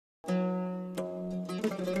Okay,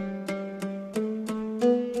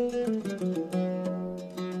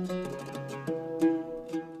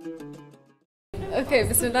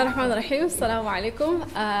 Bismillah ar-Rahman ar-Rahim. Assalamu alaikum.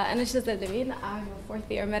 I'm Shaza Elamin. I'm a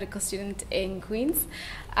fourth-year medical student in Queens.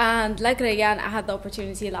 And like Rayyan, I had the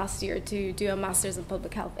opportunity last year to do a master's in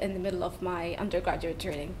public health in the middle of my undergraduate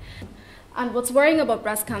training. And what's worrying about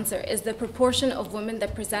breast cancer is the proportion of women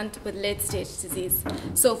that present with late-stage disease.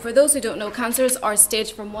 So for those who don't know, cancers are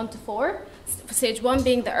staged from 1 to 4, stage 1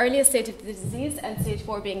 being the earliest stage of the disease and stage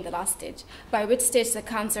 4 being the last stage, by which stage the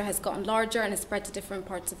cancer has gotten larger and has spread to different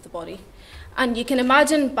parts of the body. And you can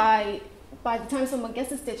imagine by the time someone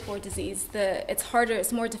gets a stage 4 disease, it's harder,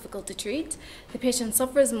 it's more difficult to treat, the patient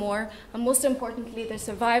suffers more, and most importantly, their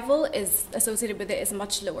survival is associated with it is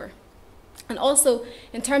much lower. And also,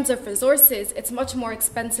 in terms of resources, it's much more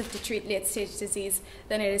expensive to treat late-stage disease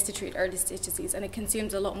than it is to treat early-stage disease, and it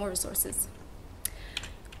consumes a lot more resources.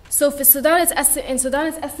 So for Sudan, in Sudan,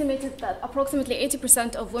 it's estimated that approximately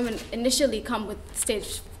 80% of women initially come with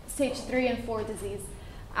stage 3 and 4 disease,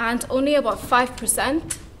 and only about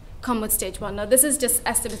 5% come with stage 1. Now, this is just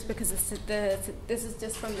estimates because this is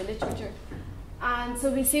just from the literature. And so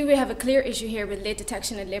we see we have a clear issue here with late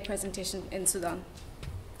detection and late presentation in Sudan.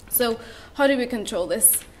 So how do we control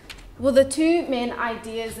this? Well, the two main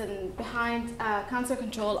ideas behind cancer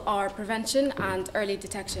control are prevention and early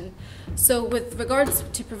detection. So with regards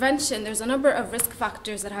to prevention, there's a number of risk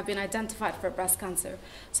factors that have been identified for breast cancer.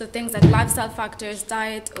 So things like lifestyle factors,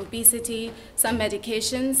 diet, obesity, some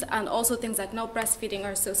medications, and also things like not breastfeeding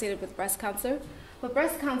are associated with breast cancer. But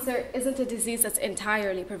breast cancer isn't a disease that's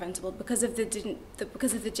entirely preventable because of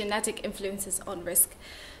the genetic influences on risk.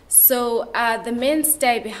 So the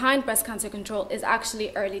mainstay behind breast cancer control is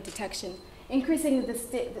actually early detection, increasing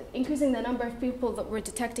the number of people that we're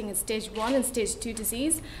detecting in stage 1 and stage 2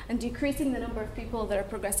 disease, and decreasing the number of people that are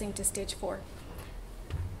progressing to stage 4.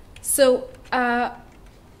 So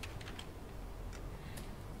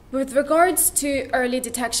with regards to early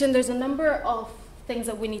detection, there's a number of things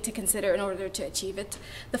that we need to consider in order to achieve it.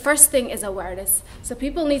 The first thing is awareness. So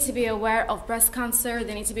people need to be aware of breast cancer,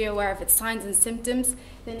 they need to be aware of its signs and symptoms,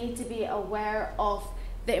 they need to be aware of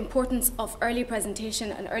the importance of early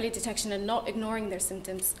presentation and early detection and not ignoring their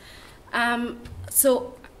symptoms.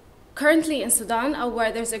 So currently in Sudan,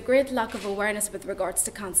 there's a great lack of awareness with regards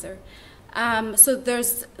to cancer. So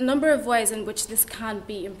there's a number of ways in which this can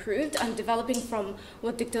be improved, and developing from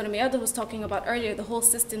what Dr. Miada was talking about earlier, the whole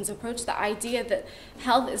systems approach, the idea that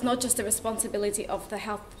health is not just the responsibility of the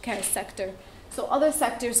healthcare sector. So other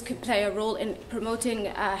sectors could play a role in promoting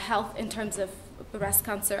health in terms of breast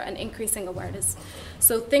cancer and increasing awareness.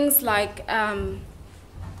 So things like the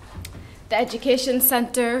education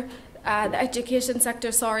sector,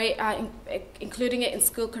 including it in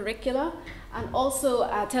school curricula, and also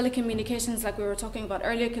telecommunications, like we were talking about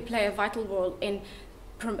earlier, could play a vital role in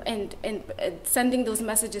sending those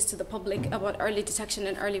messages to the public about early detection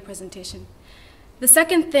and early presentation. The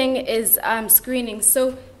second thing is screening.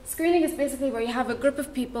 So screening is basically where you have a group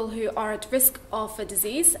of people who are at risk of a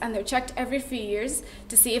disease, and they're checked every few years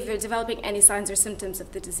to see if they're developing any signs or symptoms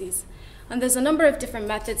of the disease. And there's a number of different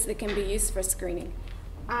methods that can be used for screening.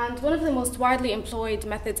 And one of the most widely employed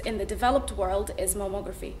methods in the developed world is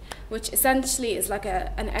mammography, which essentially is like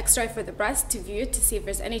an X-ray for the breast to view to see if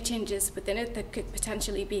there's any changes within it that could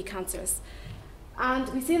potentially be cancerous. And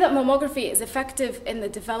we see that mammography is effective in the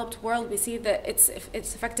developed world. We see that it's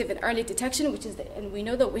effective in early detection, and we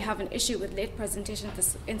know that we have an issue with late presentation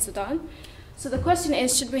in Sudan. So the question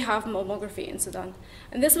is, should we have mammography in Sudan?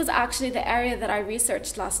 And this was actually the area that I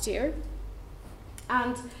researched last year.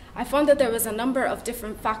 And I found that there was a number of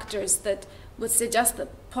different factors that would suggest that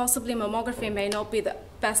possibly mammography may not be the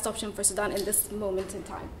best option for Sudan in this moment in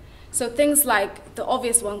time. So things like the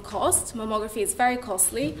obvious one, cost. Mammography is very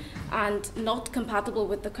costly and not compatible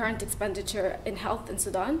with the current expenditure in health in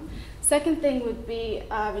Sudan. Second thing would be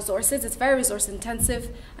resources. It's very resource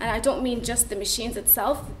intensive, and I don't mean just the machines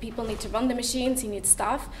itself. People need to run the machines, you need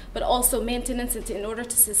staff, but also maintenance in order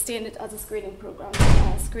to sustain it as a screening program,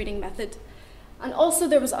 screening method. And also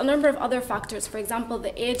there was a number of other factors, for example,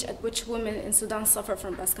 the age at which women in Sudan suffer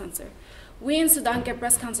from breast cancer. We in Sudan get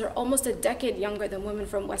breast cancer almost a decade younger than women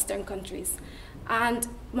from Western countries. And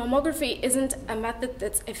mammography isn't a method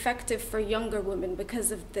that's effective for younger women because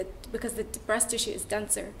the breast tissue is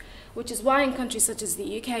denser, which is why in countries such as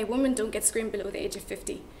the UK, women don't get screened below the age of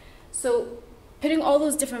 50. So putting all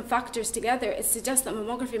those different factors together, it suggests that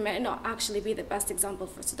mammography may not actually be the best example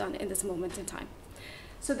for Sudan in this moment in time.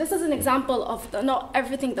 So this is an example of not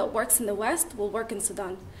everything that works in the West will work in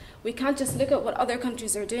Sudan. We can't just look at what other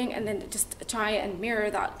countries are doing and then just try and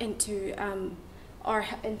mirror that into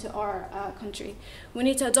into our country. We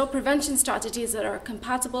need to adopt prevention strategies that are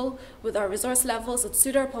compatible with our resource levels, that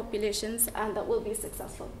suit our populations, and that will be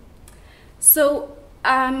successful. So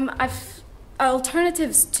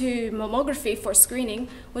alternatives to mammography for screening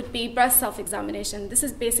would be breast self-examination. This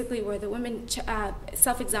is basically where the women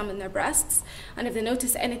self-examine their breasts, and if they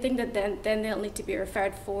notice anything, then they'll need to be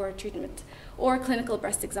referred for treatment. Or clinical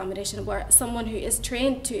breast examination, where someone who is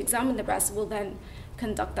trained to examine the breast will then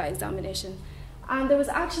conduct that examination. And there was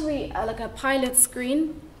actually like a pilot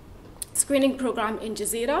screening program in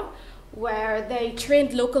Jazeera, where they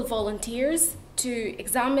trained local volunteers to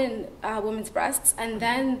examine women's breasts, and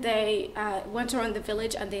then they went around the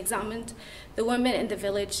village and they examined the women in the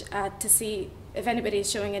village to see if anybody is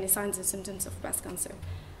showing any signs or symptoms of breast cancer.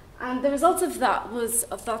 And the results of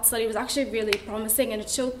that study was actually really promising, and it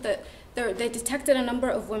showed that they detected a number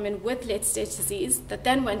of women with late-stage disease that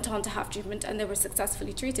then went on to have treatment, and they were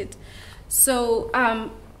successfully treated. So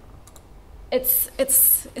it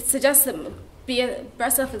suggests that be a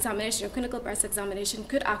breast self-examination or clinical breast examination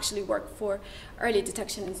could actually work for early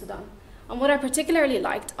detection in Sudan. And what I particularly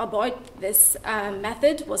liked about this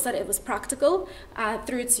method was that it was practical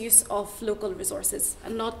through its use of local resources,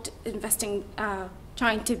 and not investing,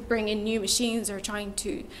 trying to bring in new machines or trying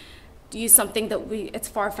to use something that it's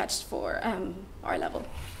far-fetched for our level.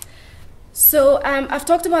 So I've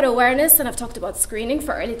talked about awareness and I've talked about screening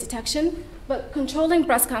for early detection, but controlling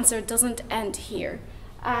breast cancer doesn't end here.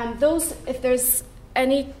 If there's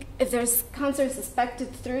cancer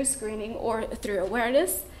suspected through screening or through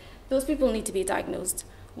awareness, those people need to be diagnosed.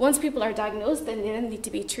 Once people are diagnosed, then they need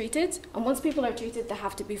to be treated, and once people are treated, they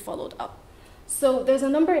have to be followed up. So there's a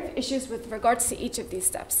number of issues with regards to each of these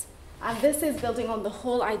steps. And this is building on the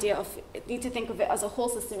whole idea of you need to think of it as a whole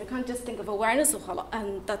system. You can't just think of awareness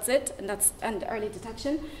and that's it, and early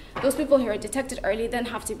detection. Those people who are detected early then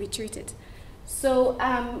have to be treated. So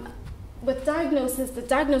with diagnosis, the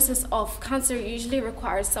diagnosis of cancer usually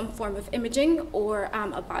requires some form of imaging or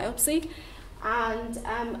a biopsy. And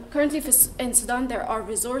currently in Sudan, there are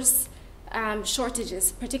resource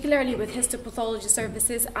shortages, particularly with histopathology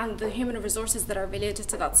services and the human resources that are related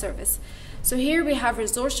to that service. So here we have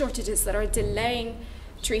resource shortages that are delaying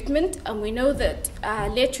treatment, and we know that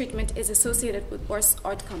late treatment is associated with worse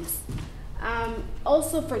outcomes.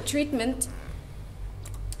 Also for treatment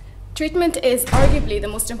is arguably the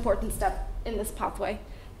most important step in this pathway,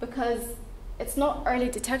 because it's not early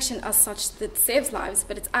detection as such that saves lives,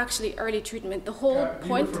 but it's actually early treatment. The whole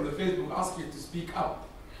point. People from the Facebook ask you to speak up.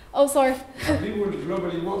 Oh, sorry. People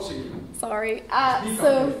globally watching you. Sorry.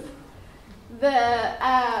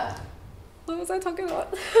 What was I talking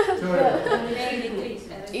about?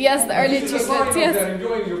 Yes, the early treatment. Yes. They're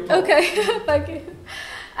enjoying your talk. Okay, thank you.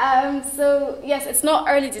 So yes, it's not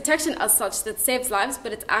early detection as such that saves lives,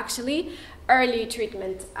 but it's actually early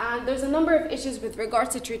treatment. And there's a number of issues with regards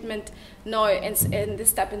to treatment now in this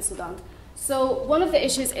step in Sudan. So one of the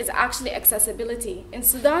issues is actually accessibility. In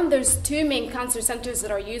Sudan, there's two main cancer centers that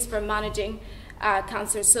are used for managing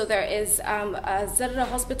cancer. So there is Zarra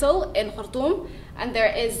Hospital in Khartoum, and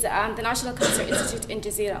there is the National Cancer Institute in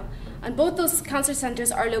Jazeera. And both those cancer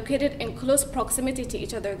centers are located in close proximity to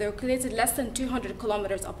each other. They're located less than 200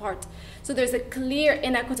 kilometers apart. So there's a clear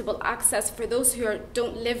inequitable access for those who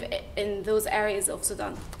don't live in those areas of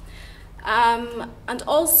Sudan. And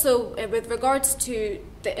also with regards to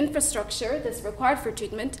the infrastructure that's required for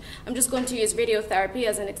treatment, I'm just going to use radiotherapy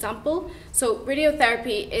as an example. So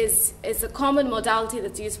radiotherapy is a common modality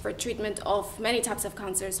that's used for treatment of many types of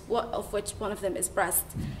cancers, of which one of them is breast.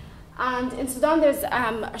 And in Sudan, there's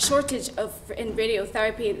a shortage in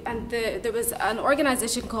radiotherapy, and there was an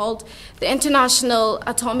organization called the International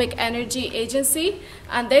Atomic Energy Agency,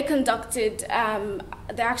 and they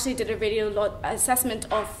they actually did a assessment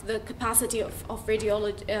of the capacity of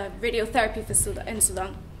radiotherapy in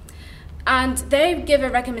Sudan. And they give a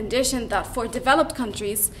recommendation that for developing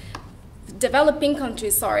countries,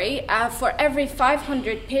 for every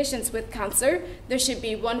 500 patients with cancer, there should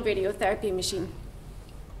be one radiotherapy machine.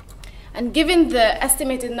 And given the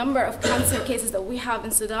estimated number of cancer cases that we have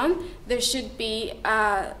in Sudan, there should be,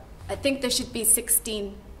 I think there should be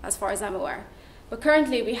 16, as far as I'm aware. But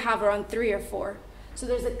currently we have around 3 or 4. So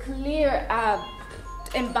there's a clear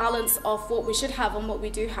imbalance of what we should have and what we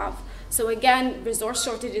do have. So again, resource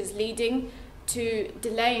shortages leading to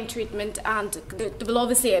delay in treatment, and there will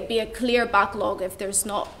obviously be a clear backlog if there's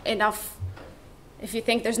not enough. If you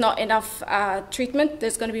think there's not enough treatment,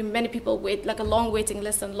 there's going to be many people like a long waiting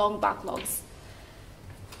list and long backlogs.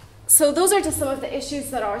 So those are just some of the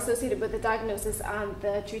issues that are associated with the diagnosis and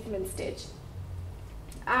the treatment stage.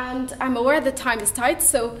 And I'm aware the time is tight,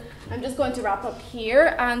 so I'm just going to wrap up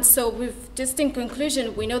here. And so we've just in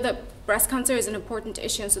conclusion, we know that breast cancer is an important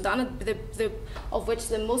issue in Sudan, of which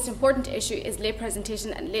the most important issue is late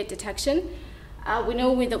presentation and late detection. We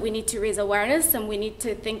know that we need to raise awareness, and we need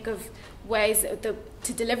to think of ways to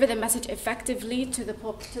deliver the message effectively to the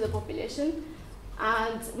population.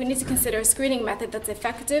 And we need to consider a screening method that's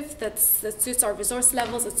effective, that suits our resource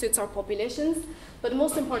levels, that suits our populations. But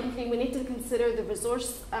most importantly, we need to consider the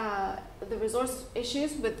resource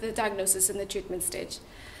issues with the diagnosis and the treatment stage.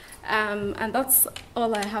 And that's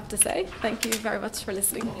all I have to say. Thank you very much for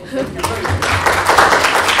listening.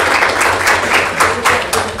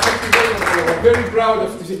 I'm very proud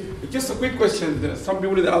of this. Just a quick question. Some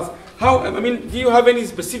people ask, do you have any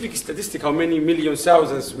specific statistic how many millions,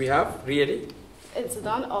 thousands we have, really? In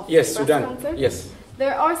Sudan of yes, breast Sudan. cancer? Yes.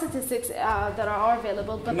 There are statistics that are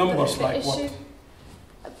available, but numbers the like issue, what?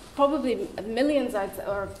 Probably millions,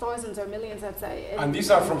 or thousands or millions, I'd say. And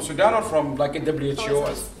these are from Sudan or from like a WHO?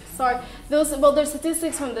 Sorry, there's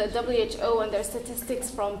statistics from the WHO and there's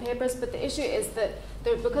statistics from papers, but the issue is that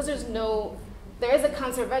because there is a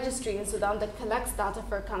cancer registry in Sudan that collects data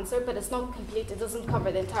for cancer, but it's not complete. It doesn't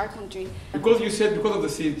cover the entire country. Because you said because of the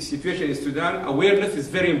situation in Sudan, awareness is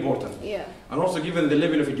very important. Yeah. And also given the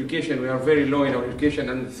level of education, we are very low in our education,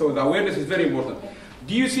 and so the awareness is very important.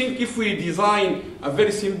 Do you think if we design a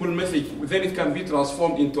very simple message, then it can be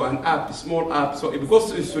transformed into an app, a small app? So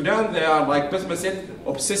because in Sudan they are, like Basma said,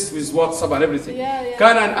 obsessed with WhatsApp and everything. Yeah.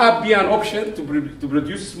 Can an app be an option to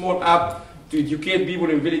produce a small app to educate people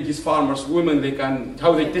in villages, farmers, women,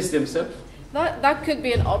 how they test themselves? That could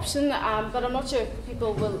be an option, but I'm not sure if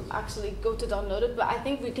people will actually go to download it. But I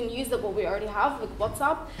think we can use what we already have with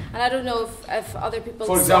WhatsApp, and I don't know if other people.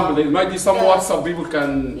 For example, there might be some WhatsApp people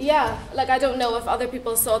can. Yeah, like I don't know if other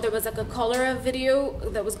people saw there was like a cholera video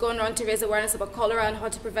that was going around to raise awareness about cholera and how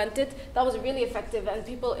to prevent it. That was really effective, and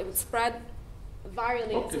it would spread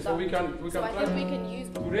virally. Okay, so we can. So I think we can use.